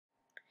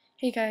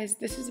Hey guys,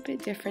 this is a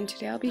bit different.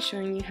 Today I'll be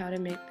showing you how to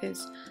make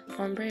this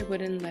ombre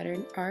wooden letter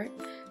art.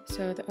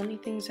 So the only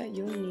things that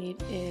you'll need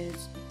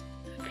is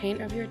a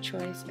paint of your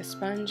choice, a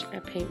sponge,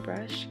 a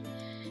paintbrush,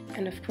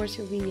 and of course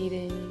you'll be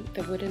needing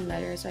the wooden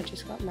letters. I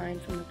just got mine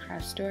from the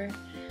craft store.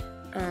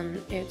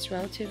 It's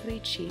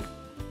relatively cheap,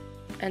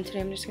 and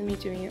today I'm just going to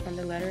be doing it on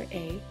the letter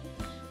A.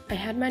 I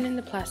had mine in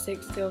the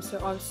plastic still, so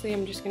obviously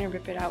I'm just going to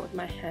rip it out with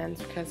my hands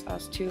because I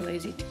was too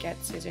lazy to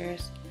get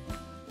scissors.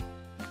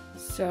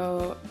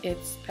 So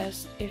it's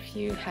best if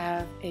you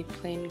have a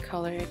plain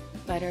colored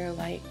letter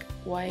like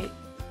white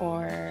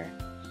or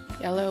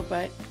yellow,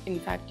 but in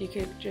fact you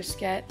could just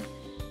get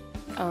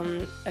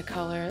a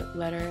color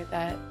letter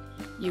that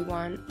you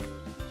want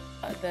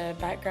the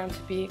background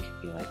to be. It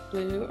could be like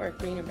blue or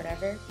green or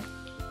whatever.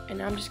 And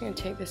now I'm just going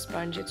to take this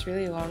sponge. It's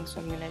really long,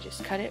 so I'm going to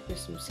just cut it with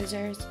some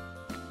scissors.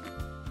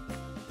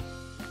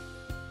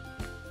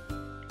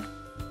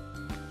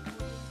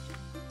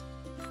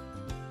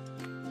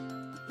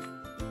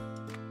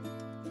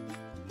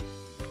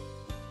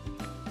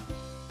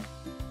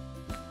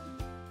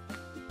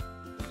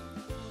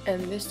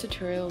 And this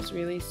tutorial is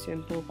really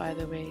simple, by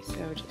the way,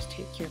 so just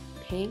take your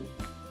paint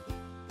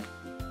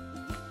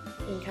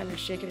and kind of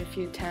shake it a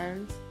few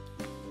times,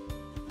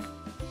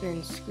 and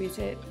then squeeze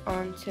it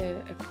onto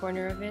a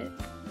corner of it,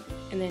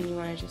 and then you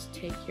want to just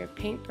take your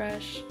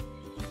paintbrush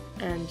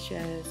and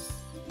just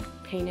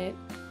paint it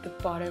the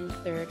bottom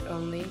third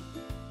only,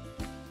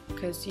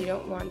 because you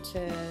don't want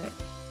to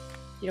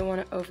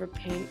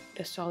overpaint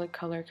the solid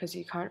color, because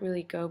you can't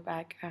really go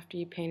back after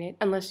you paint it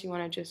unless you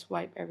want to just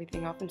wipe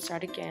everything off and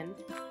start again.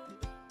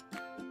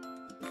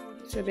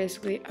 So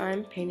basically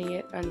I'm painting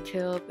it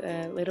until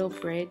the little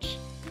bridge,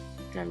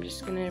 and I'm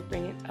just going to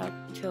bring it up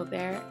till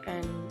there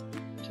and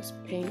just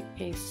paint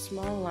a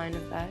small line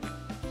of that.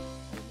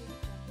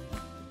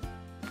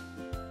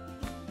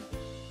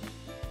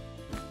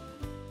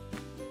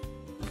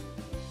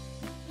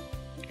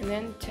 And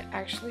then to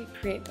actually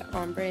create the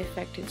ombre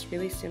effect, it's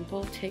really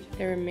simple. Take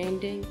the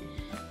remaining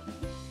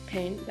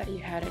paint that you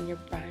had on your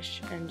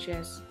brush and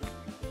just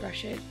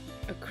brush it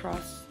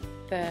across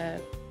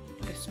the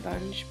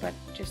sponge, but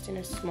just in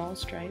a small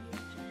stripe.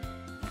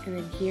 And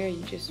then here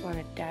you just want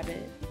to dab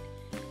it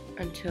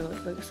until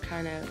it looks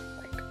kind of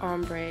like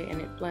ombre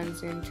and it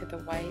blends into the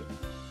white.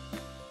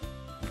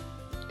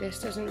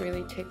 This doesn't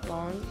really take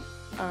long.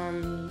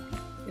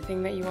 The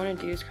thing that you want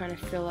to do is kind of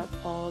fill up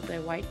all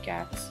the white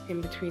gaps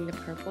in between the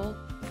purple.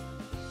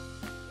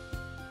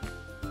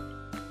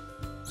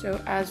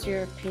 So as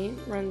your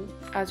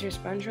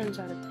sponge runs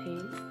out of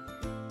paint,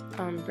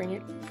 bring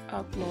it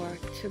up more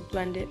to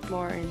blend it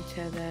more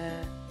into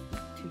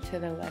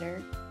the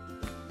letter,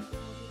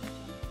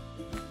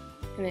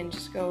 and then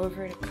just go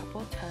over it a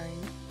couple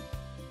times.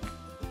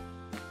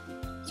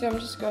 So I'm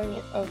just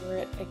going over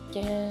it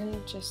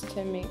again just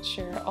to make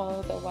sure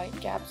all the white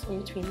gaps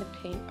in between the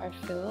paint are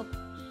filled.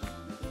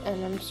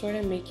 And I'm sort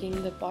of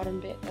making the bottom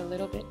bit a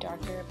little bit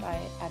darker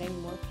by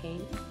adding more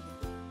paint.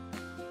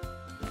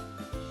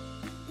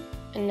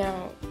 And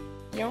now,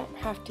 you don't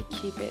have to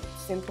keep it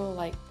simple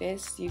like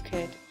this. You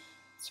could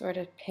sort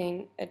of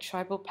paint a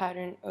tribal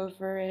pattern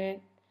over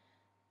it.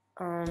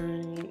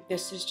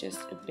 This is just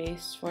a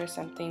base for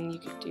something you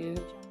could do.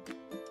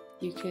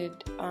 You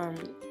could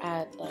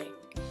add like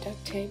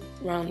duct tape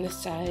around the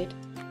side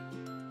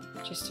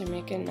just to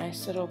make a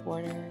nice little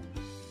border.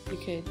 You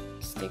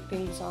could stick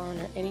things on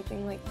or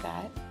anything like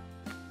that.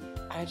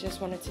 I just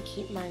wanted to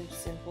keep mine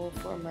simple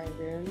for my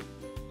room.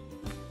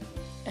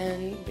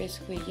 And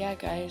basically, yeah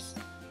guys,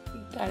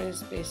 that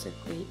is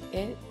basically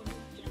it.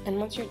 And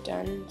once you're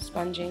done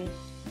sponging,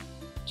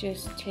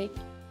 just take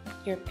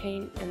your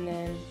paint and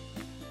then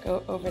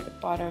go over the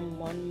bottom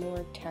one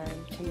more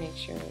time to make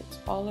sure it's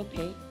all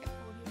opaque.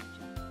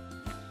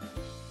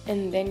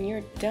 And then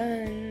you're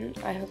done.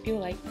 I hope you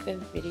liked the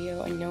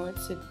video. I know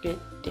it's a bit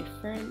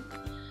different.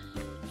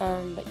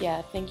 But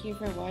yeah, thank you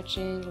for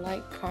watching.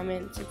 Like,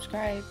 comment,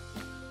 subscribe.